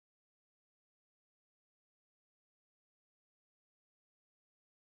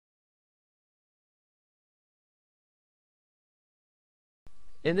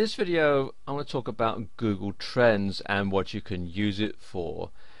In this video I want to talk about Google Trends and what you can use it for.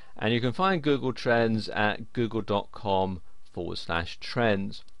 And you can find Google Trends at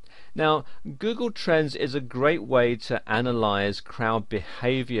google.com/trends. Now, Google Trends is a great way to analyze crowd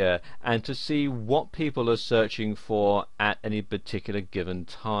behavior and to see what people are searching for at any particular given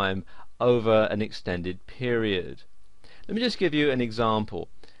time over an extended period. Let me just give you an example.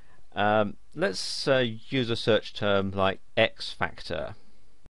 Let's use a search term like X Factor,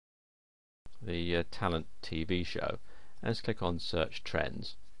 the talent TV show. Let's click on Search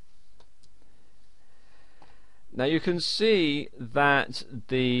Trends. Now you can see that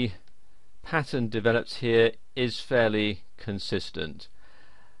the pattern developed here is fairly consistent.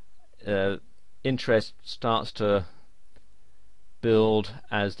 Interest starts to build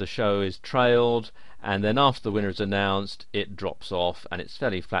as the show is trailed, and then after the winner is announced it drops off and it's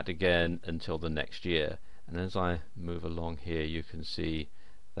fairly flat again until the next year. And as I move along here you can see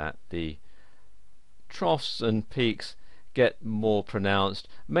that the troughs and peaks get more pronounced,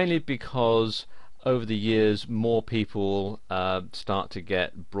 mainly because over the years more people start to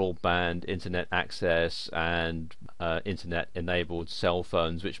get broadband internet access and internet enabled cell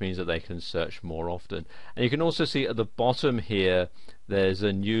phones, which means that they can search more often. And you can also see at the bottom here there's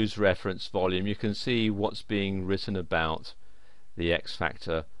a news reference volume. You can see what's being written about the X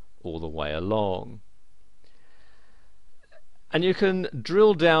Factor all the way along. And you can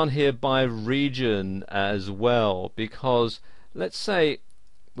drill down here by region as well, because let's say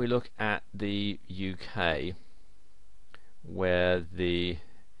we look at the UK, where the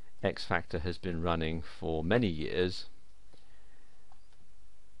X Factor has been running for many years,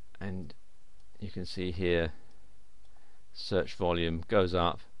 and you can see here search volume goes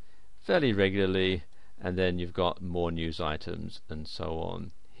up fairly regularly, and then you've got more news items and so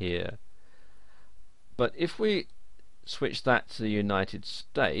on here. But if we switch that to the United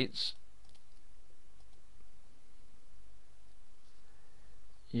States,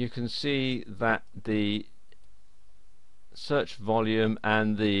 you can see that the search volume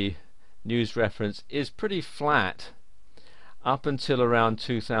and the news reference is pretty flat up until around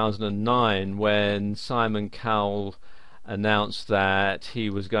 2009, when Simon Cowell announced that he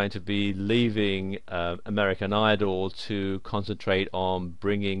was going to be leaving American Idol to concentrate on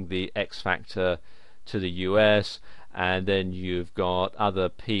bringing the X Factor to the US. And then you've got other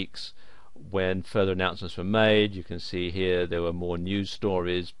peaks when further announcements were made. You can see here there were more news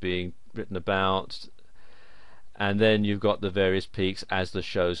stories being written about, and then you've got the various peaks as the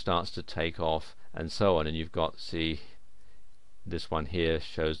show starts to take off and so on. And you've got, see, this one here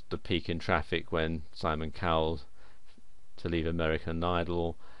shows the peak in traffic when Simon Cowell to leave American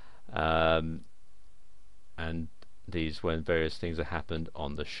Idol, and these when various things have happened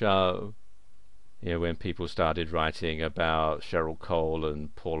on the show. You know, when people started writing about Cheryl Cole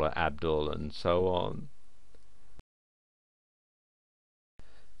and Paula Abdul and so on.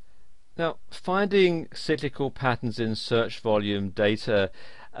 Now, finding cyclical patterns in search volume data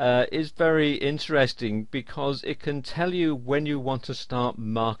is very interesting, because it can tell you when you want to start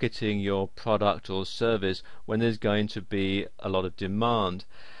marketing your product or service, when there's going to be a lot of demand.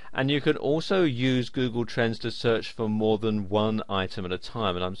 And you can also use Google Trends to search for more than one item at a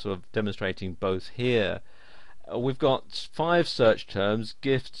time, and I'm sort of demonstrating both here. We've got 5 search terms: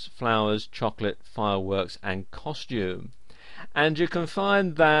 gifts, flowers, chocolate, fireworks and costume. And you can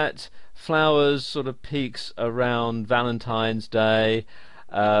find that flowers sort of peaks around Valentine's Day.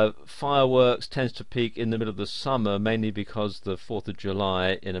 Fireworks tends to peak in the middle of the summer, mainly because the 4th of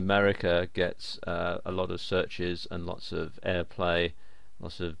July in America gets a lot of searches and lots of airplay,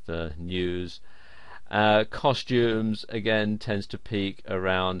 lots of news. Costumes again tends to peak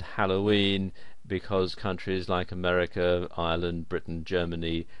around Halloween, because countries like America, Ireland, Britain,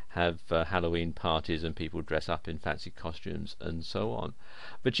 Germany have Halloween parties and people dress up in fancy costumes and so on.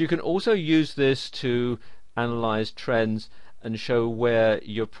 But you can also use this to analyze trends and show where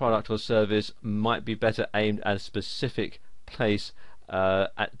your product or service might be better aimed at a specific place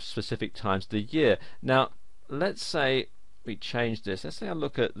at specific times of the year. Now, let's say we change this. Let's say I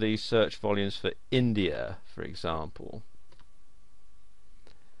look at the search volumes for India, for example.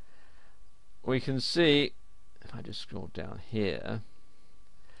 We can see, if I just scroll down here,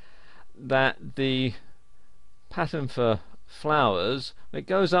 that the pattern for flowers, it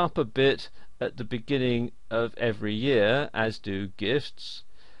goes up a bit at the beginning of every year, as do gifts.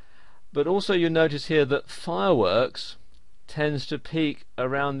 But also you notice here that fireworks tends to peak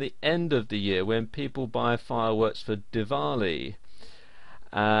around the end of the year, when people buy fireworks for Diwali,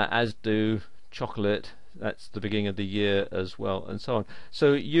 as do chocolate. That's the beginning of the year as well, and so on.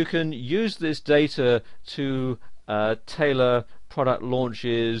 So you can use this data to tailor product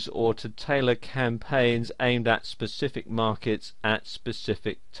launches or to tailor campaigns aimed at specific markets at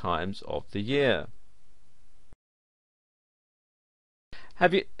specific times of the year.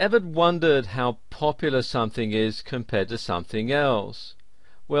 Have you ever wondered how popular something is compared to something else?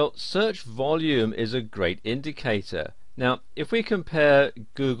 Well, search volume is a great indicator. Now, if we compare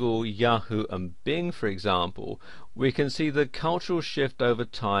Google, Yahoo and Bing, for example, we can see the cultural shift over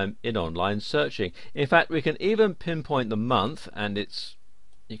time in online searching. In fact, we can even pinpoint the month, and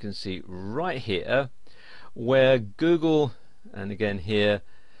you can see right here where Google, and again here,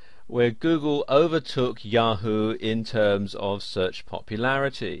 where Google overtook Yahoo in terms of search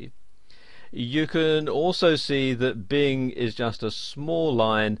popularity. You can also see that Bing is just a small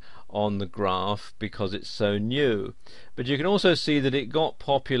line on the graph because it's so new, but you can also see that it got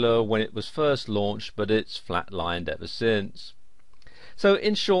popular when it was first launched, but it's flatlined ever since. So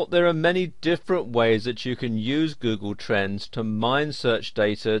in short, there are many different ways that you can use Google Trends to mine search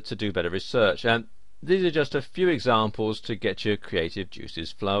data to do better research, and these are just a few examples to get your creative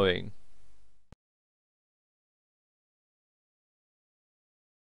juices flowing.